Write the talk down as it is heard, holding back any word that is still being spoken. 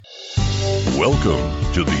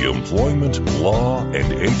Welcome to the Employment Law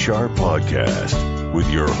and HR Podcast with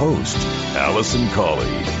your host, Allison Colley.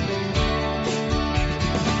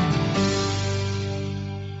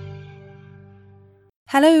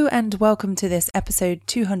 Hello and welcome to this episode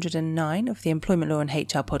 209 of the Employment Law and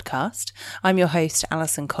HR Podcast. I'm your host,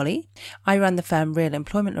 Allison Colley. I run the firm Real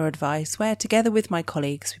Employment Law Advice, where together with my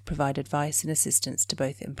colleagues we provide advice and assistance to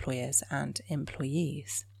both employers and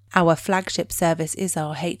employees. Our flagship service is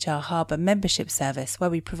our HR Harbour membership service, where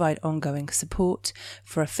we provide ongoing support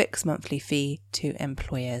for a fixed monthly fee to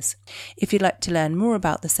employers. If you'd like to learn more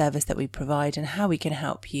about the service that we provide and how we can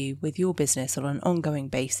help you with your business on an ongoing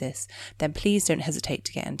basis, then please don't hesitate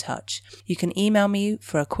to get in touch. You can email me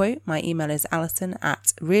for a quote. My email is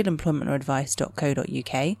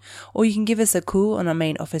allison@realemploymentlawsadvice.co.uk, or you can give us a call on our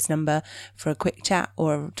main office number for a quick chat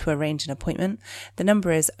or to arrange an appointment. The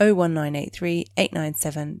number is 01983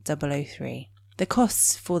 897 003. The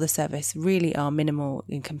costs for the service really are minimal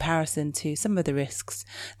in comparison to some of the risks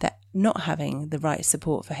that not having the right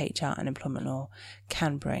support for HR and employment law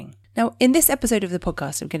can bring. Now, in this episode of the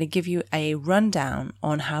podcast, I'm going to give you a rundown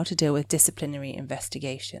on how to deal with disciplinary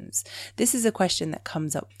investigations. This is a question that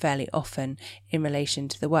comes up fairly often in relation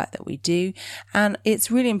to the work that we do, and it's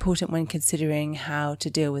really important when considering how to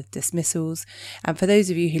deal with dismissals. And for those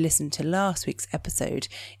of you who listened to last week's episode,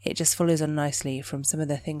 it just follows on nicely from some of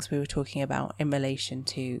the things we were talking about in relation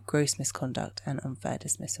to gross misconduct and unfair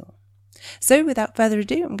dismissal. So without further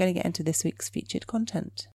ado, I'm going to get into this week's featured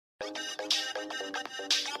content.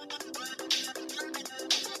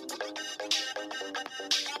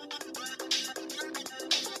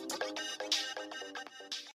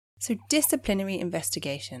 So disciplinary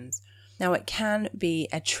investigations. Now, it can be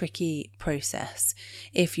a tricky process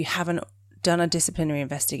if you haven't done a disciplinary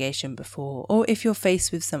investigation before, or if you're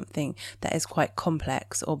faced with something that is quite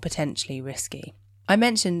complex or potentially risky. I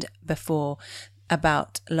mentioned before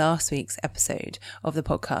about last week's episode of the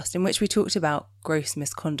podcast in which we talked about gross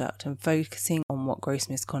misconduct and focusing on what gross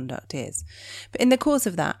misconduct is. But in the course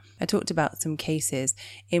of that, I talked about some cases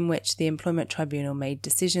in which the Employment Tribunal made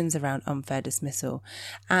decisions around unfair dismissal,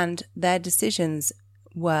 and their decisions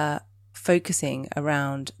were focusing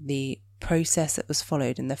around the process that was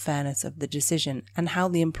followed and the fairness of the decision and how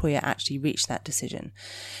the employer actually reached that decision.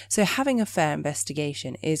 So having a fair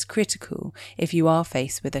investigation is critical if you are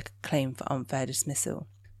faced with a claim for unfair dismissal.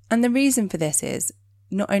 And the reason for this is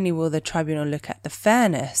not only will the tribunal look at the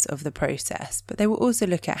fairness of the process, but they will also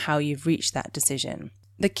look at how you've reached that decision.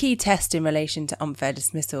 The key test in relation to unfair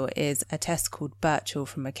dismissal is a test called Birchall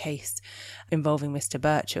from a case involving Mr.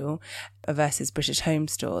 Birchall versus British Home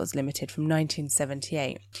Stores Limited from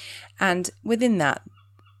 1978. And within that,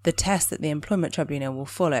 the test that the Employment Tribunal will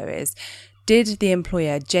follow is, did the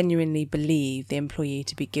employer genuinely believe the employee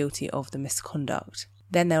to be guilty of the misconduct?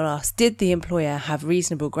 Then they'll ask, did the employer have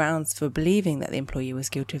reasonable grounds for believing that the employee was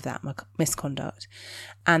guilty of that misconduct?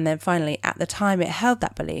 And then finally, at the time it held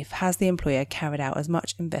that belief, has the employer carried out as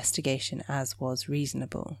much investigation as was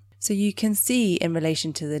reasonable? So you can see in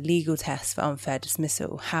relation to the legal test for unfair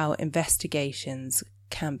dismissal how investigations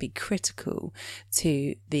can be critical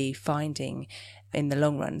to the finding in the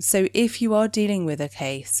long run. So if you are dealing with a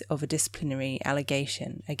case of a disciplinary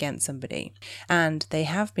allegation against somebody and they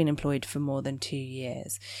have been employed for more than 2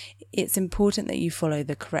 years, it's important that you follow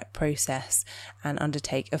the correct process and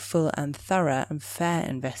undertake a full and thorough and fair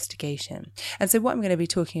investigation. And so what I'm going to be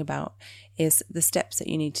talking about is the steps that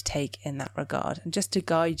you need to take in that regard, and just to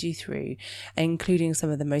guide you through, including some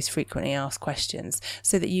of the most frequently asked questions,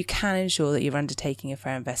 so that you can ensure that you're undertaking a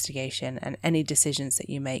fair investigation and any decisions that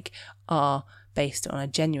you make are based on a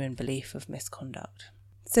genuine belief of misconduct.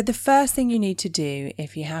 So the first thing you need to do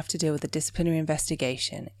if you have to deal with a disciplinary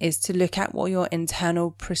investigation is to look at what your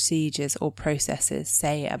internal procedures or processes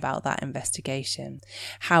say about that investigation,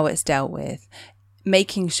 how it's dealt with,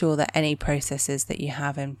 making sure that any processes that you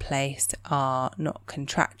have in place are not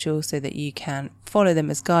contractual so that you can follow them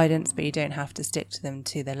as guidance, but you don't have to stick to them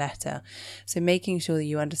to the letter. So making sure that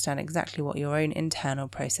you understand exactly what your own internal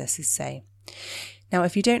processes say. Now,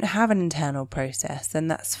 if you don't have an internal process, then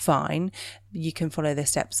that's fine. You can follow the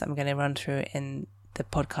steps that I'm going to run through in the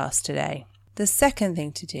podcast today. The second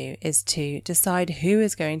thing to do is to decide who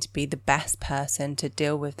is going to be the best person to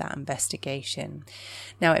deal with that investigation.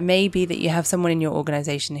 Now, it may be that you have someone in your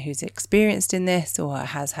organisation who's experienced in this or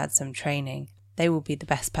has had some training. They will be the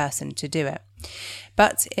best person to do it.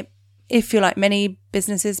 But if you're like many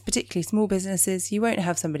businesses, particularly small businesses, you won't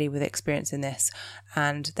have somebody with experience in this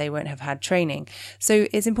and they won't have had training. So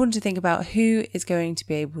it's important to think about who is going to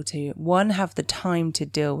be able to, one, have the time to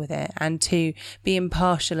deal with it, and two, be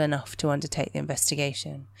impartial enough to undertake the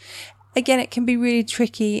investigation. Again, it can be really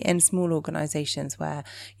tricky in small organisations where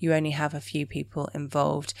you only have a few people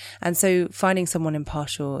involved. And so finding someone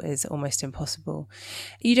impartial is almost impossible.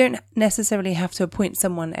 You don't necessarily have to appoint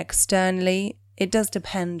someone externally. It does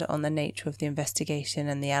depend on the nature of the investigation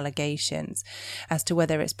and the allegations as to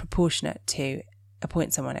whether it's proportionate to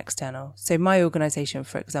appoint someone external. So my organisation,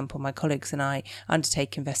 for example, my colleagues and I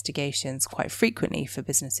undertake investigations quite frequently for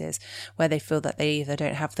businesses where they feel that they either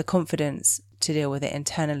don't have the confidence to deal with it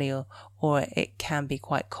internally or it can be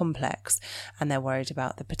quite complex and they're worried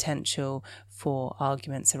about the potential for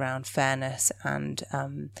arguments around fairness and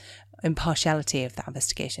impartiality of that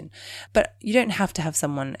investigation. But you don't have to have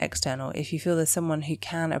someone external. If you feel there's someone who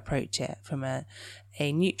can approach it from a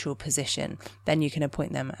neutral position, then you can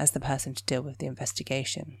appoint them as the person to deal with the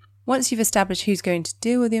investigation. Once you've established who's going to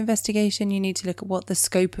deal with the investigation, you need to look at what the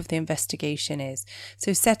scope of the investigation is.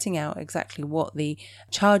 So setting out exactly what the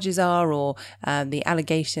charges are or the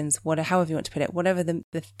allegations, however you want to put it, whatever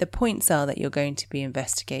the points are that you're going to be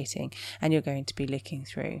investigating and you're going to be looking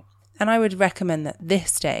through. And I would recommend that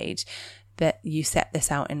this stage that you set this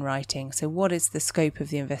out in writing. So what is the scope of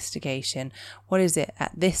the investigation? What is it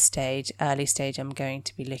at this stage, early stage, I'm going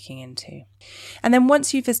to be looking into? And then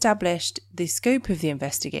once you've established the scope of the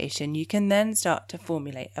investigation, you can then start to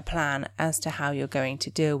formulate a plan as to how you're going to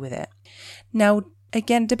deal with it. Now,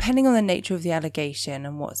 again, depending on the nature of the allegation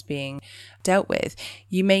and what's being dealt with,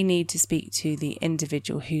 you may need to speak to the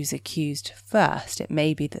individual who's accused first. It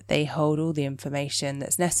may be that they hold all the information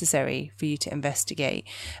that's necessary for you to investigate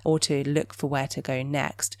or to look for where to go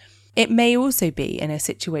next. It may also be in a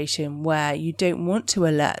situation where you don't want to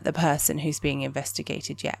alert the person who's being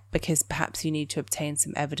investigated yet, because perhaps you need to obtain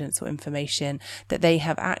some evidence or information that they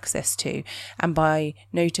have access to. And by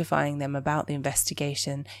notifying them about the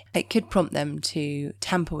investigation, it could prompt them to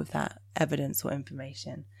tamper with that evidence or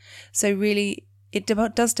information. So really, it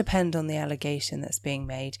does depend on the allegation that's being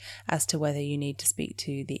made as to whether you need to speak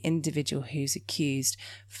to the individual who's accused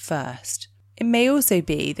first. It may also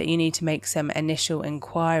be that you need to make some initial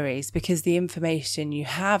inquiries because the information you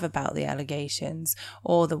have about the allegations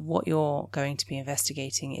or what you're going to be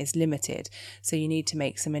investigating is limited. So you need to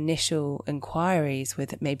make some initial inquiries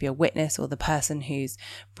with maybe a witness or the person who's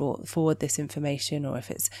brought forward this information, or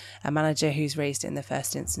if it's a manager who's raised it in the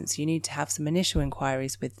first instance, you need to have some initial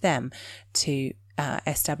inquiries with them to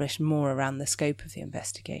establish more around the scope of the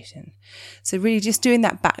investigation. So really just doing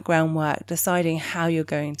that background work, deciding how you're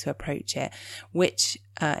going to approach it, which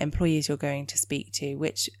employees you're going to speak to,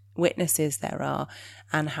 which witnesses there are,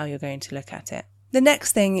 and how you're going to look at it. The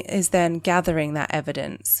next thing is then gathering that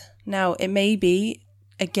evidence. Now, it may be,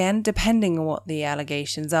 again, depending on what the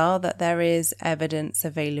allegations are, that there is evidence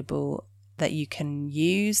available that you can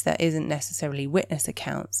use that isn't necessarily witness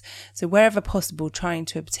accounts. So wherever possible, trying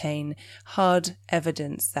to obtain hard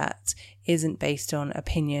evidence that isn't based on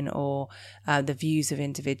opinion or the views of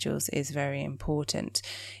individuals is very important.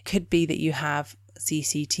 It could be that you have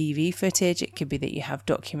CCTV footage. It could be that you have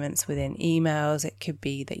documents within emails. It could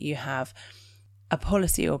be that you have a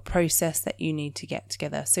policy or process that you need to get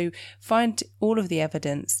together. So find all of the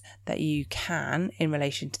evidence that you can in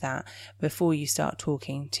relation to that before you start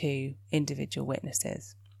talking to individual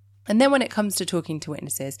witnesses. And then when it comes to talking to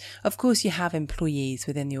witnesses, of course you have employees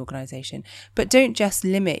within the organisation, but don't just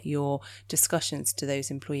limit your discussions to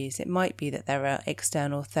those employees. It might be that there are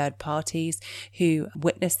external third parties who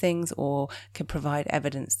witness things or can provide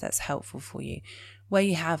evidence that's helpful for you. Where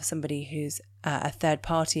you have somebody who's a third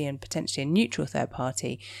party and potentially a neutral third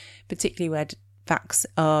party, particularly where facts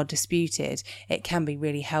are disputed, it can be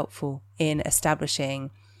really helpful in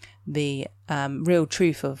establishing the real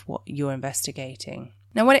truth of what you're investigating.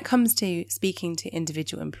 Now, when it comes to speaking to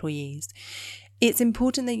individual employees, it's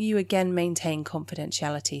important that you again maintain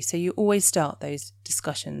confidentiality. So you always start those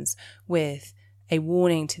discussions with a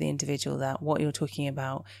warning to the individual that what you're talking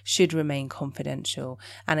about should remain confidential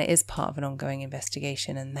and it is part of an ongoing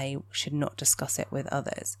investigation and they should not discuss it with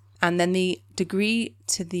others. And then the degree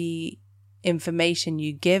to the information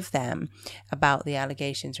you give them about the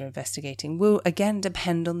allegations you're investigating will again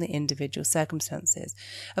depend on the individual circumstances.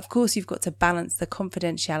 Of course, you've got to balance the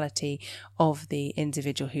confidentiality of the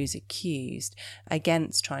individual who's accused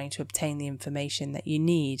against trying to obtain the information that you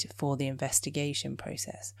need for the investigation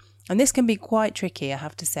process. And this can be quite tricky, I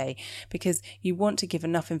have to say, because you want to give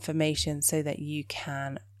enough information so that you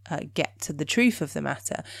can get to the truth of the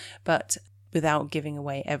matter, but without giving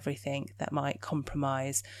away everything that might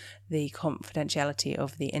compromise the confidentiality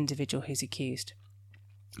of the individual who's accused.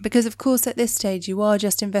 Because of course at this stage you are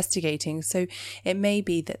just investigating, so it may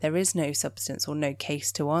be that there is no substance or no case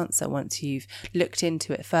to answer once you've looked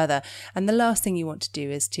into it further. And the last thing you want to do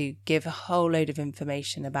is to give a whole load of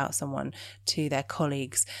information about someone to their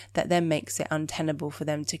colleagues that then makes it untenable for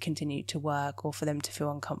them to continue to work or for them to feel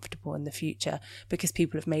uncomfortable in the future because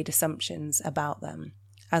people have made assumptions about them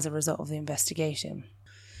as a result of the investigation.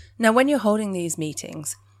 Now, when you're holding these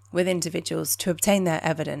meetings with individuals to obtain their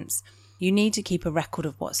evidence, you need to keep a record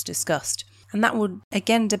of what's discussed. And that will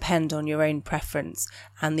again depend on your own preference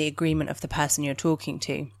and the agreement of the person you're talking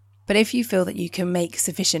to. But if you feel that you can make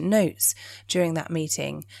sufficient notes during that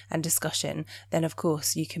meeting and discussion, then of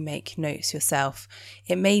course you can make notes yourself.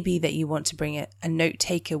 It may be that you want to bring a note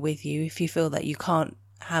taker with you if you feel that you can't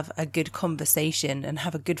have a good conversation and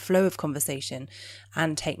have a good flow of conversation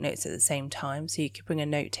and take notes at the same time. So you could bring a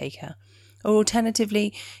note taker. Or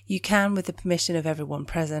alternatively, you can, with the permission of everyone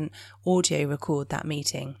present, audio record that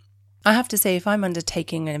meeting. I have to say, if I'm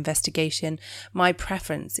undertaking an investigation, my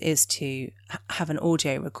preference is to have an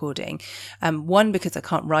audio recording. One, because I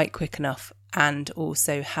can't write quick enough and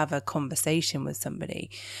also have a conversation with somebody.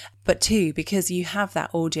 But two, because you have that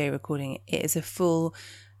audio recording, it is a full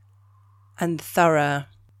and thorough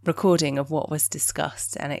recording of what was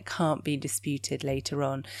discussed and it can't be disputed later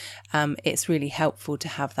on. It's really helpful to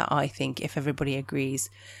have that, I think, if everybody agrees.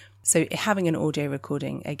 So having an audio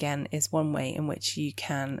recording, again, is one way in which you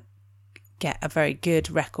can get a very good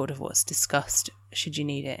record of what's discussed should you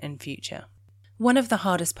need it in future. One of the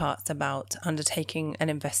hardest parts about undertaking an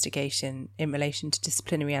investigation in relation to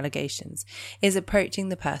disciplinary allegations is approaching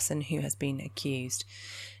the person who has been accused.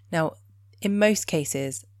 Now, in most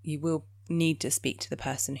cases, you will need to speak to the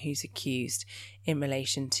person who's accused in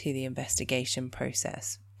relation to the investigation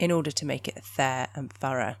process in order to make it fair and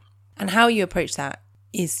thorough. And how you approach that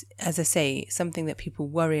is, as I say, something that people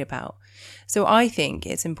worry about. So I think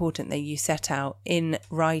it's important that you set out in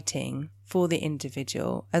writing for the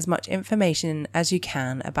individual as much information as you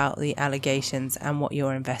can about the allegations and what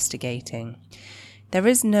you're investigating. There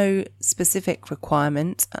is no specific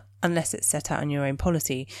requirement, unless it's set out in your own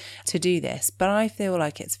policy, to do this, but I feel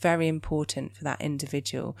like it's very important for that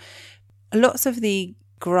individual. Lots of the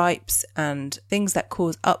gripes and things that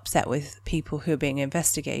cause upset with people who are being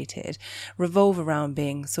investigated revolve around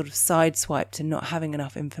being sort of sideswiped and not having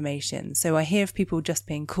enough information. So I hear of people just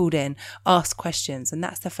being called in, asked questions, and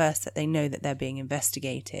that's the first that they know that they're being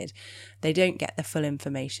investigated. They don't get the full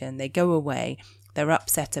information. They go away. They're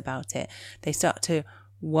upset about it. They start to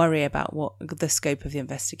worry about what the scope of the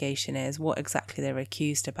investigation is, what exactly they're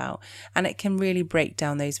accused about. And it can really break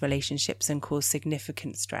down those relationships and cause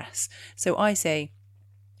significant stress. So I say,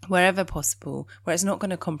 wherever possible, where it's not going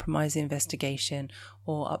to compromise the investigation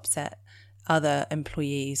or upset other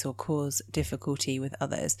employees or cause difficulty with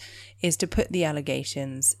others, is to put the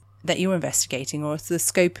allegations that you're investigating or the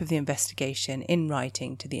scope of the investigation in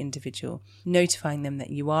writing to the individual, notifying them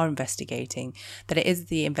that you are investigating, that it is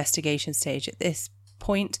the investigation stage at this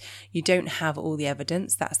point. You don't have all the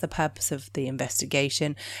evidence. That's the purpose of the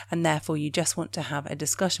investigation, and therefore you just want to have a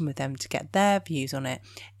discussion with them to get their views on it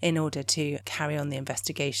in order to carry on the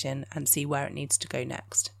investigation and see where it needs to go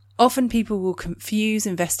next. Often people will confuse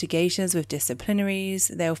investigations with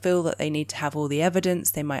disciplinaries. They'll feel that they need to have all the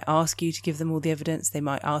evidence. They might ask you to give them all the evidence. They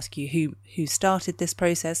might ask you who started this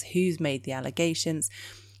process, who's made the allegations.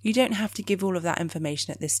 You don't have to give all of that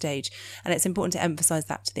information at this stage, and it's important to emphasise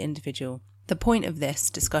that to the individual. The point of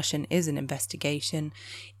this discussion is an investigation.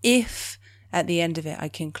 If at the end of it I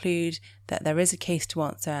conclude that there is a case to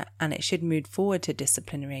answer and it should move forward to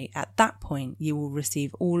disciplinary, at that point you will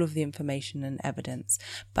receive all of the information and evidence.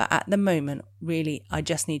 But at the moment, really, I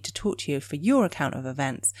just need to talk to you for your account of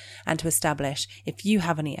events and to establish if you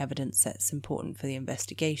have any evidence that's important for the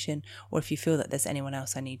investigation, or if you feel that there's anyone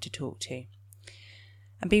else I need to talk to.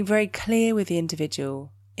 And being very clear with the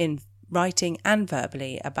individual in writing and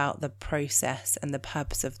verbally about the process and the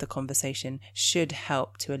purpose of the conversation should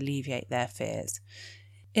help to alleviate their fears.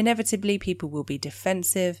 Inevitably, people will be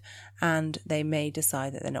defensive and they may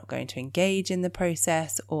decide that they're not going to engage in the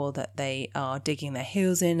process, or that they are digging their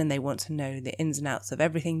heels in and they want to know the ins and outs of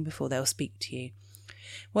everything before they'll speak to you.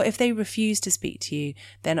 Well, if they refuse to speak to you,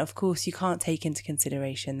 then of course you can't take into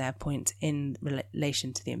consideration their point in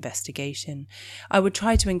relation to the investigation. I would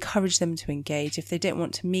try to encourage them to engage. If they don't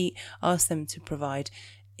want to meet, ask them to provide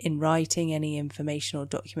in writing any information or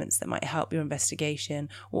documents that might help your investigation,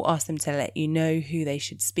 or ask them to let you know who they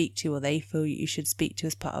should speak to or they feel you should speak to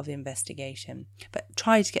as part of the investigation. But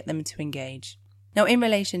try to get them to engage. Now, in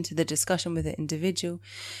relation to the discussion with the individual,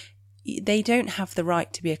 they don't have the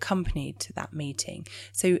right to be accompanied to that meeting.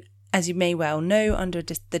 So As you may well know, under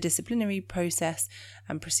the disciplinary process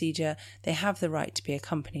and procedure, they have the right to be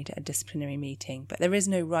accompanied at a disciplinary meeting, but there is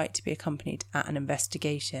no right to be accompanied at an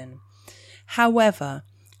investigation. However,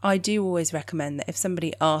 I do always recommend that if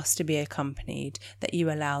somebody asks to be accompanied, that you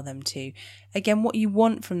allow them to. Again, what you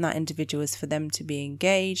want from that individual is for them to be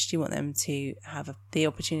engaged. You want them to have the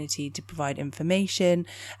opportunity to provide information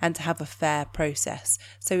and to have a fair process.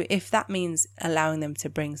 So if that means allowing them to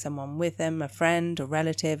bring someone with them, a friend, a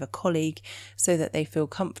relative, a colleague, so that they feel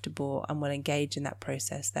comfortable and will engage in that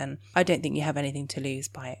process, then I don't think you have anything to lose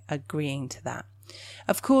by agreeing to that.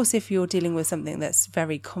 Of course, if you're dealing with something that's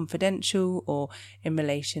very confidential or in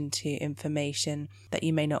relation to information that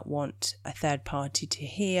you may not want a third party to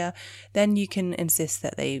hear, then you can insist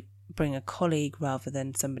that they bring a colleague rather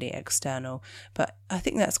than somebody external. But I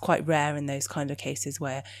think that's quite rare in those kind of cases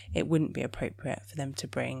where it wouldn't be appropriate for them to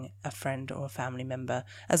bring a friend or a family member,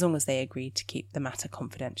 as long as they agree to keep the matter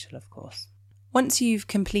confidential, of course. Once you've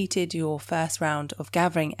completed your first round of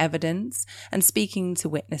gathering evidence and speaking to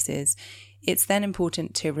witnesses, it's then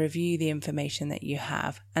important to review the information that you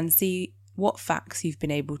have and see what facts you've been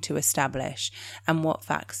able to establish and what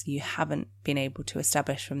facts you haven't been able to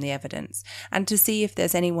establish from the evidence, and to see if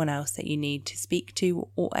there's anyone else that you need to speak to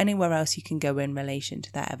or anywhere else you can go in relation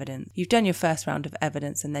to that evidence. You've done your first round of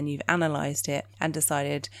evidence and then you've analysed it and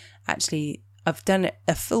decided, actually, I've done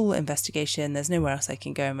a full investigation, there's nowhere else I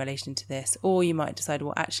can go in relation to this. Or you might decide,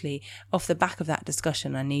 well, actually, off the back of that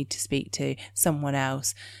discussion, I need to speak to someone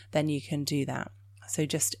else. Then you can do that. So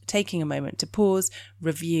just taking a moment to pause,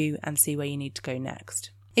 review, and see where you need to go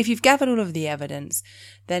next. If you've gathered all of the evidence,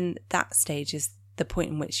 then that stage is the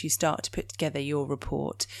point in which you start to put together your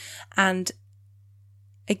report. And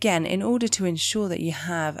again, in order to ensure that you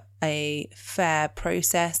have a fair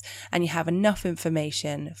process and you have enough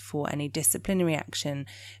information for any disciplinary action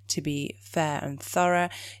to be fair and thorough,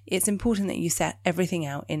 it's important that you set everything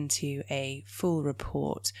out into a full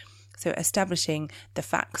report. So establishing the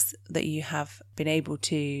facts that you have been able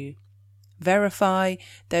to verify,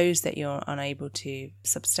 those that you're unable to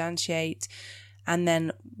substantiate, and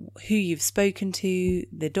then who you've spoken to,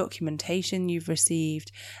 the documentation you've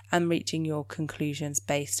received, and reaching your conclusions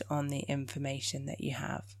based on the information that you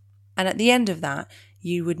have. And at the end of that,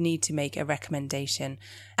 you would need to make a recommendation.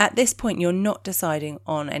 At this point, you're not deciding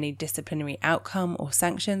on any disciplinary outcome or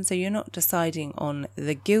sanction, so you're not deciding on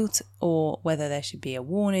the guilt or whether there should be a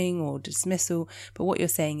warning or dismissal, but what you're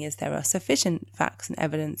saying is there are sufficient facts and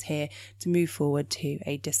evidence here to move forward to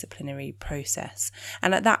a disciplinary process.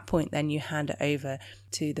 And at that point, then you hand it over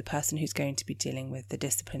to the person who's going to be dealing with the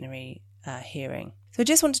disciplinary hearing. So I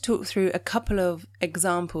just want to talk through a couple of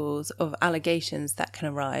examples of allegations that can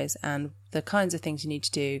arise and the kinds of things you need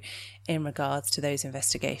to do in regards to those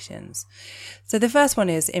investigations. So the first one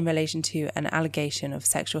is in relation to an allegation of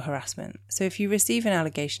sexual harassment. So if you receive an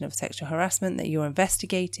allegation of sexual harassment that you're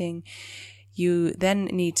investigating, you then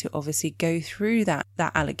need to obviously go through that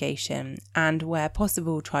allegation and, where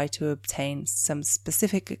possible, try to obtain some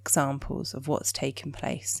specific examples of what's taken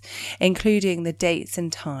place, including the dates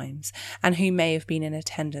and times and who may have been in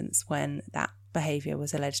attendance when that behaviour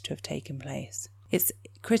was alleged to have taken place. It's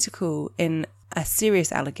critical in a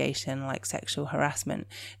serious allegation like sexual harassment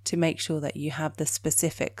to make sure that you have the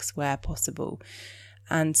specifics where possible.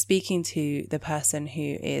 And speaking to the person who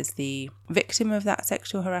is the victim of that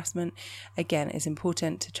sexual harassment, again, is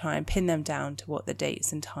important to try and pin them down to what the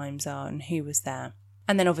dates and times are and who was there.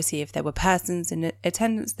 And then obviously if there were persons in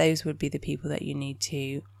attendance, those would be the people that you need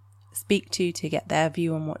to speak to get their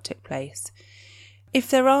view on what took place. If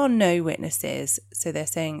there are no witnesses, so they're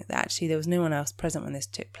saying that actually there was no one else present when this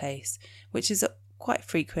took place, which is quite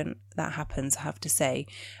frequent, that happens, I have to say,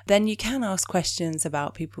 then you can ask questions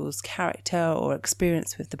about people's character or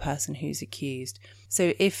experience with the person who's accused.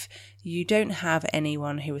 So if you don't have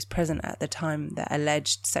anyone who was present at the time that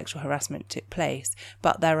alleged sexual harassment took place,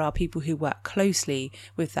 but there are people who work closely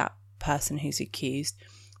with that person who's accused,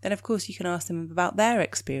 then of course you can ask them about their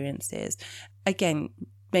experiences. Again,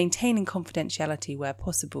 maintaining confidentiality where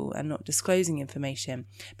possible and not disclosing information,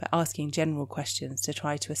 but asking general questions to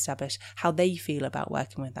try to establish how they feel about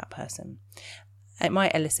working with that person. It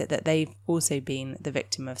might elicit that they've also been the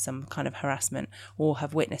victim of some kind of harassment or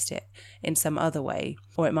have witnessed it in some other way.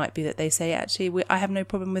 Or it might be that they say, actually, I have no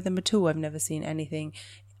problem with them at all. I've never seen anything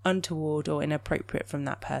untoward or inappropriate from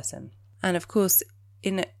that person. And of course,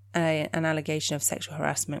 in an allegation of sexual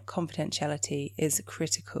harassment, confidentiality is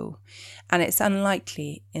critical. And it's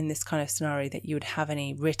unlikely in this kind of scenario that you would have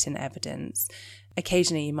any written evidence.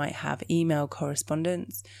 Occasionally you might have email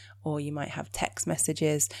correspondence or you might have text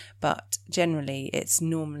messages, but generally it's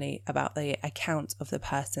normally about the account of the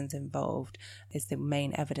persons involved is the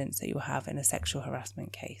main evidence that you'll have in a sexual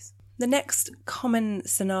harassment case. The next common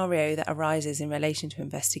scenario that arises in relation to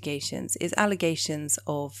investigations is allegations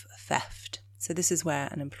of theft. So this is where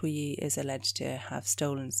an employee is alleged to have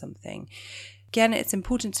stolen something. Again, it's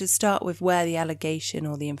important to start with where the allegation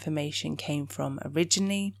or the information came from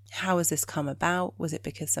originally. How has this come about? Was it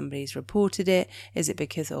because somebody's reported it? Is it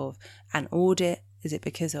because of an audit? Is it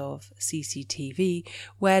because of CCTV?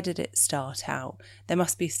 Where did it start out? There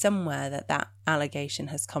must be somewhere that allegation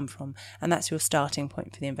has come from, and that's your starting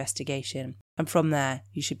point for the investigation. And from there,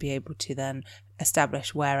 you should be able to then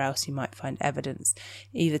establish where else you might find evidence,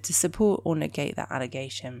 either to support or negate that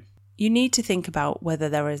allegation. You need to think about whether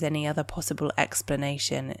there is any other possible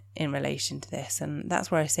explanation in relation to this. And that's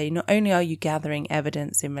where I say not only are you gathering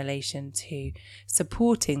evidence in relation to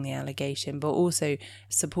supporting the allegation, but also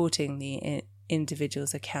supporting the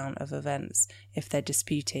individual's account of events if they're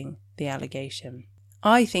disputing the allegation.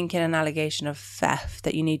 I think in an allegation of theft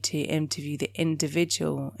that you need to interview the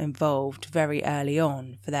individual involved very early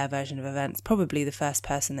on for their version of events, probably the first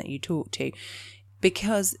person that you talk to,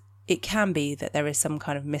 because it can be that there is some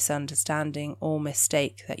kind of misunderstanding or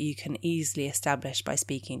mistake that you can easily establish by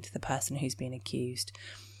speaking to the person who's been accused,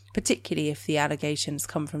 particularly if the allegations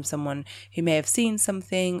come from someone who may have seen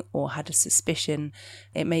something or had a suspicion.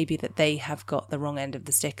 It may be that they have got the wrong end of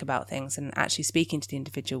the stick about things, and actually speaking to the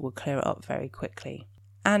individual will clear it up very quickly.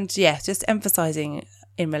 And yeah, just emphasising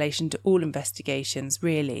in relation to all investigations,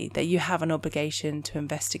 really, that you have an obligation to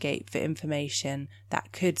investigate for information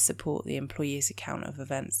that could support the employee's account of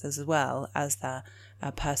events as well as the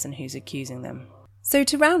person who's accusing them. So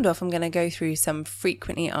to round off, I'm going to go through some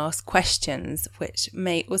frequently asked questions which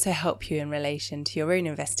may also help you in relation to your own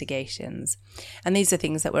investigations. And these are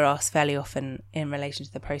things that we're asked fairly often in relation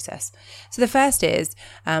to the process. So the first is,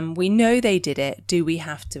 we know they did it, do we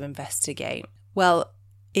have to investigate? Well,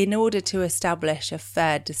 in order to establish a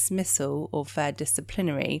fair dismissal or fair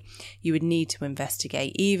disciplinary, you would need to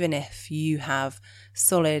investigate, even if you have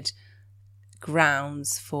solid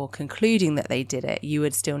grounds for concluding that they did it. You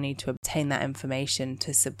would still need to obtain that information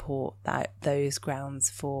to support those grounds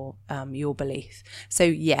for your belief. So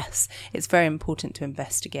yes, it's very important to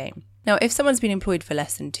investigate. Now, if someone's been employed for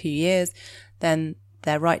less than 2 years, then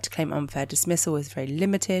their right to claim unfair dismissal is very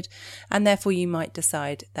limited, and therefore you might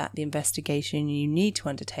decide that the investigation you need to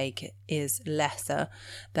undertake is lesser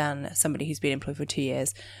than somebody who's been employed for 2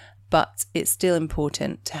 years. But it's still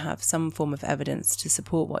important to have some form of evidence to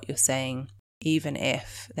support what you're saying, even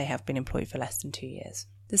if they have been employed for less than 2 years.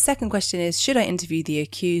 The second question is, should I interview the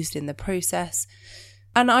accused in the process?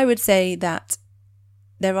 And I would say that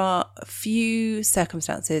there are a few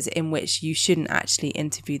circumstances in which you shouldn't actually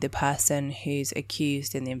interview the person who's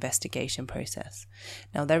accused in the investigation process.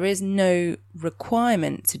 Now, there is no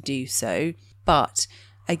requirement to do so, but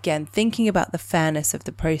again, thinking about the fairness of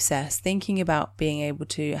the process, thinking about being able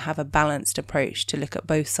to have a balanced approach to look at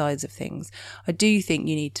both sides of things, I do think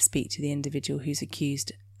you need to speak to the individual who's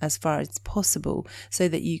accused as far as possible so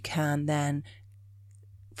that you can then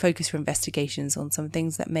focus your investigations on some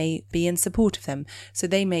things that may be in support of them. So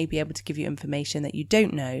they may be able to give you information that you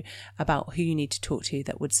don't know about who you need to talk to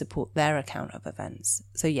that would support their account of events.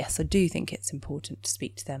 So yes, I do think it's important to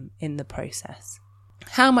speak to them in the process.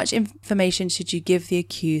 How much information should you give the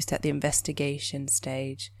accused at the investigation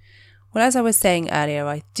stage? Well, as I was saying earlier,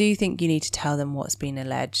 I do think you need to tell them what's been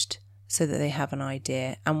alleged so that they have an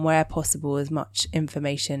idea, and where possible as much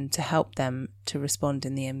information to help them to respond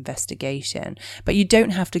in the investigation. But you don't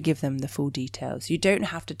have to give them the full details. You don't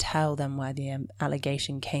have to tell them where the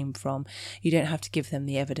allegation came from. You don't have to give them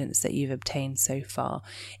the evidence that you've obtained so far.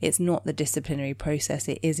 It's not the disciplinary process,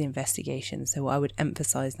 it is investigation, so I would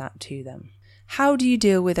emphasise that to them. How do you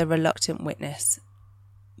deal with a reluctant witness?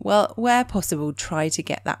 Well, where possible, try to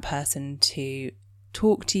get that person to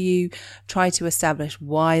talk to you, try to establish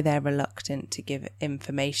why they're reluctant to give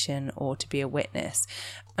information or to be a witness.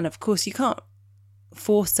 And of course, you can't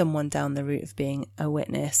force someone down the route of being a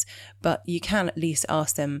witness, but you can at least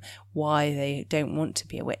ask them why they don't want to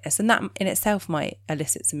be a witness. And that in itself might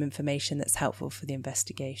elicit some information that's helpful for the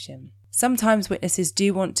investigation. Sometimes witnesses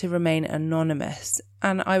do want to remain anonymous,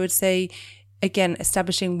 and I would say, again,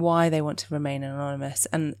 establishing why they want to remain anonymous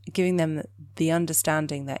and giving them the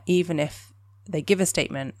understanding that even if they give a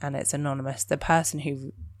statement and it's anonymous, the person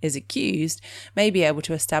who is accused may be able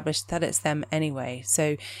to establish that it's them anyway.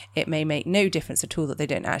 So it may make no difference at all that they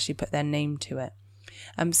don't actually put their name to it.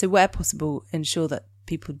 So where possible, ensure that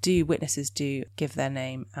witnesses do give their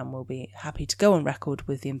name and will be happy to go on record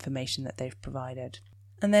with the information that they've provided.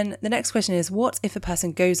 And then the next question is, what if a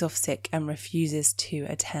person goes off sick and refuses to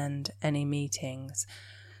attend any meetings?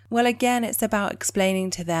 Well, again, it's about explaining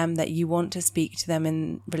to them that you want to speak to them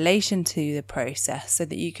in relation to the process so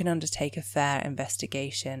that you can undertake a fair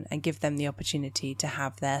investigation and give them the opportunity to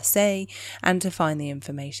have their say and to find the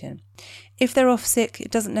information. If they're off sick, it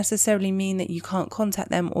doesn't necessarily mean that you can't contact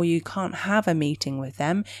them or you can't have a meeting with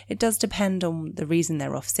them. It does depend on the reason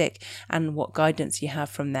they're off sick and what guidance you have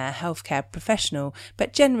from their healthcare professional.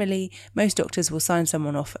 But generally, most doctors will sign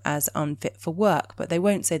someone off as unfit for work, but they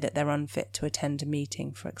won't say that they're unfit to attend a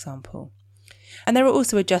meeting, for example. And there are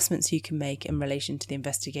also adjustments you can make in relation to the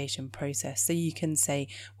investigation process. So you can say,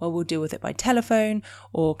 well, we'll deal with it by telephone,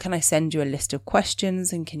 or can I send you a list of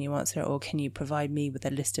questions and can you answer it, or can you provide me with a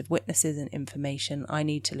list of witnesses and information I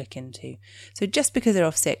need to look into? So just because they're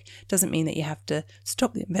off sick doesn't mean that you have to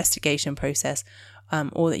stop the investigation process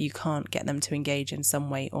or that you can't get them to engage in some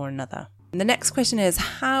way or another. And the next question is,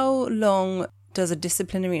 how long does a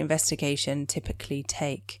disciplinary investigation typically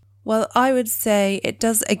take? Well, I would say it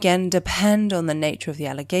does again depend on the nature of the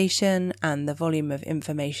allegation and the volume of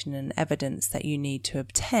information and evidence that you need to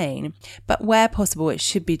obtain, but where possible it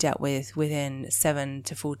should be dealt with within 7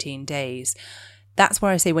 to 14 days. That's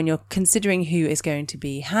where I say when you're considering who is going to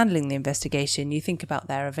be handling the investigation, you think about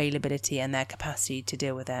their availability and their capacity to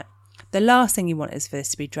deal with it. The last thing you want is for this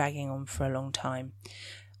to be dragging on for a long time.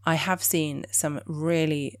 I have seen some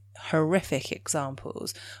really horrific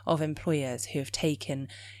examples of employers who have taken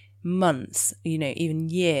months, even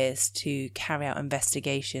years to carry out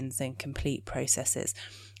investigations and complete processes.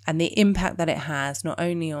 And the impact that it has not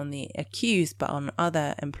only on the accused but on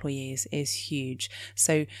other employees is huge.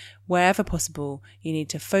 So wherever possible, you need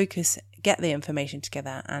to focus, get the information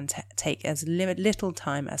together and take as little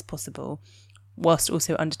time as possible, whilst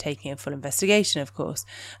also undertaking a full investigation, of course,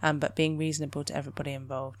 but being reasonable to everybody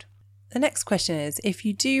involved. The next question is, if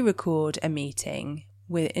you do record a meeting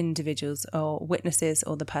with individuals or witnesses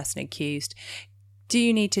or the person accused, do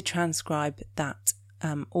you need to transcribe that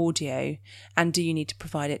audio and do you need to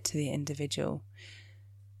provide it to the individual?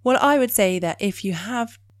 Well, I would say that if you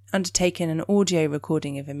have undertaken an audio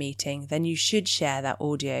recording of a meeting, then you should share that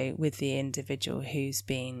audio with the individual who's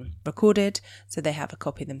been recorded so they have a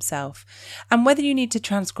copy themselves. And whether you need to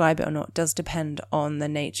transcribe it or not does depend on the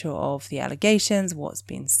nature of the allegations, what's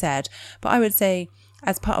been said. But I would say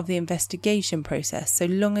as part of the investigation process, so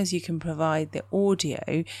long as you can provide the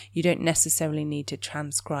audio, you don't necessarily need to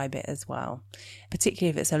transcribe it as well. Particularly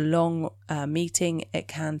if it's a long meeting, it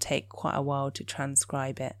can take quite a while to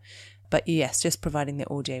transcribe it. But yes, just providing the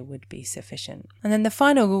audio would be sufficient. And then the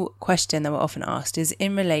final question that we're often asked is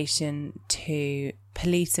in relation to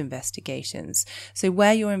police investigations. So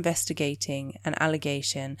where you're investigating an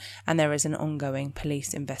allegation and there is an ongoing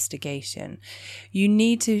police investigation, you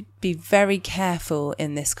need to be very careful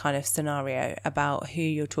in this kind of scenario about who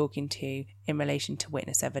you're talking to in relation to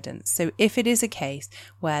witness evidence. So if it is a case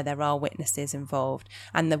where there are witnesses involved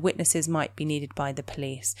and the witnesses might be needed by the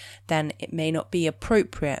police, then it may not be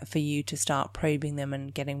appropriate for you to start probing them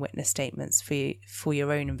and getting witness statements for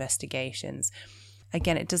your own investigations.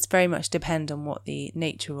 Again, it does very much depend on what the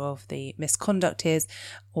nature of the misconduct is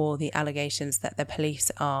or the allegations that the police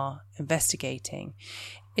are investigating.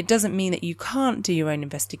 It doesn't mean that you can't do your own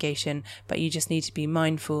investigation, but you just need to be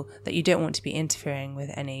mindful that you don't want to be interfering with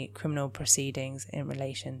any criminal proceedings in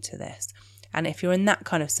relation to this. And if you're in that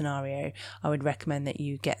kind of scenario, I would recommend that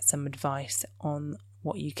you get some advice on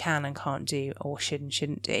what you can and can't do or should and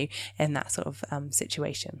shouldn't do in that sort of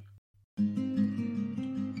situation.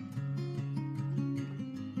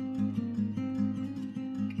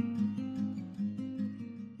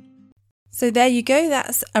 So there you go,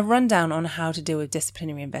 that's a rundown on how to deal with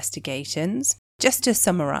disciplinary investigations. Just to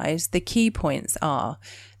summarise, the key points are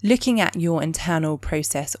looking at your internal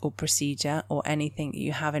process or procedure or anything that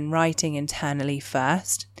you have in writing internally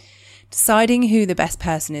first, deciding who the best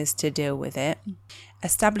person is to deal with it,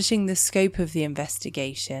 establishing the scope of the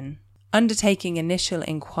investigation, undertaking initial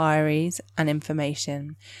inquiries and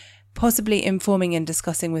information, possibly informing and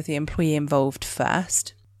discussing with the employee involved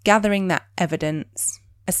first, gathering that evidence,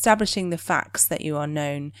 establishing the facts that you are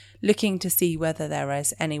known, looking to see whether there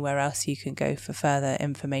is anywhere else you can go for further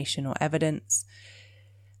information or evidence,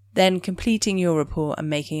 then completing your report and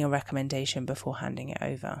making a recommendation before handing it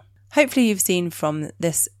over. Hopefully you've seen from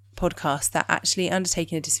this podcast that actually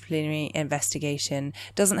undertaking a disciplinary investigation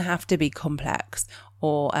doesn't have to be complex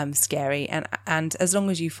or scary, and as long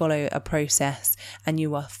as you follow a process and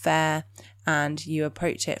you are fair and you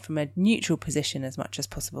approach it from a neutral position as much as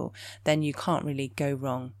possible, then you can't really go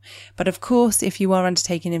wrong. But of course, if you are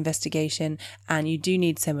undertaking an investigation and you do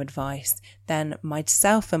need some advice, then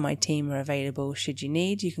myself and my team are available should you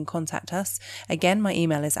need. You can contact us. Again, my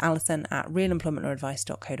email is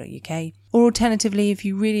alison@realemploymentlawsadvice.co.uk. Or alternatively, if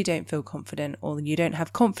you really don't feel confident or you don't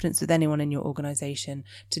have confidence with anyone in your organisation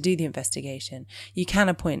to do the investigation, you can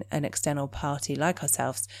appoint an external party like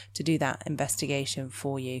ourselves to do that investigation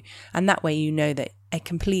for you. And that way you know that a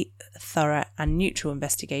complete, thorough and neutral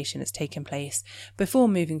investigation has taken place before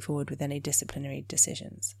moving forward with any disciplinary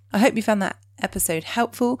decisions. I hope you found that episode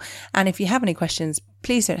helpful, and if you have any questions,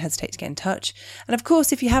 please don't hesitate to get in touch. And of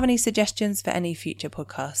course, if you have any suggestions for any future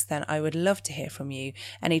podcasts, then I would love to hear from you.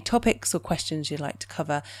 Any topics or questions you'd like to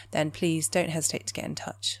cover, then please don't hesitate to get in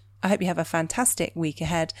touch. I hope you have a fantastic week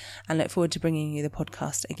ahead and look forward to bringing you the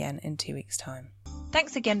podcast again in 2 weeks' time.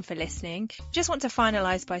 Thanks again for listening. Just want to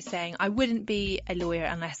finalise by saying I wouldn't be a lawyer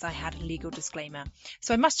unless I had a legal disclaimer.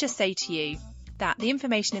 So I must just say to you that the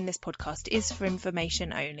information in this podcast is for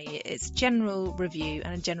information only. It's general review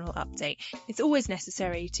and a general update. It's always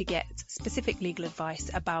necessary to get specific legal advice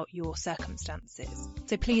about your circumstances.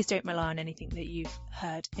 So please don't rely on anything that you've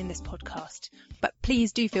heard in this podcast. But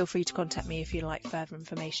please do feel free to contact me if you'd like further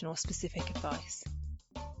information or specific advice.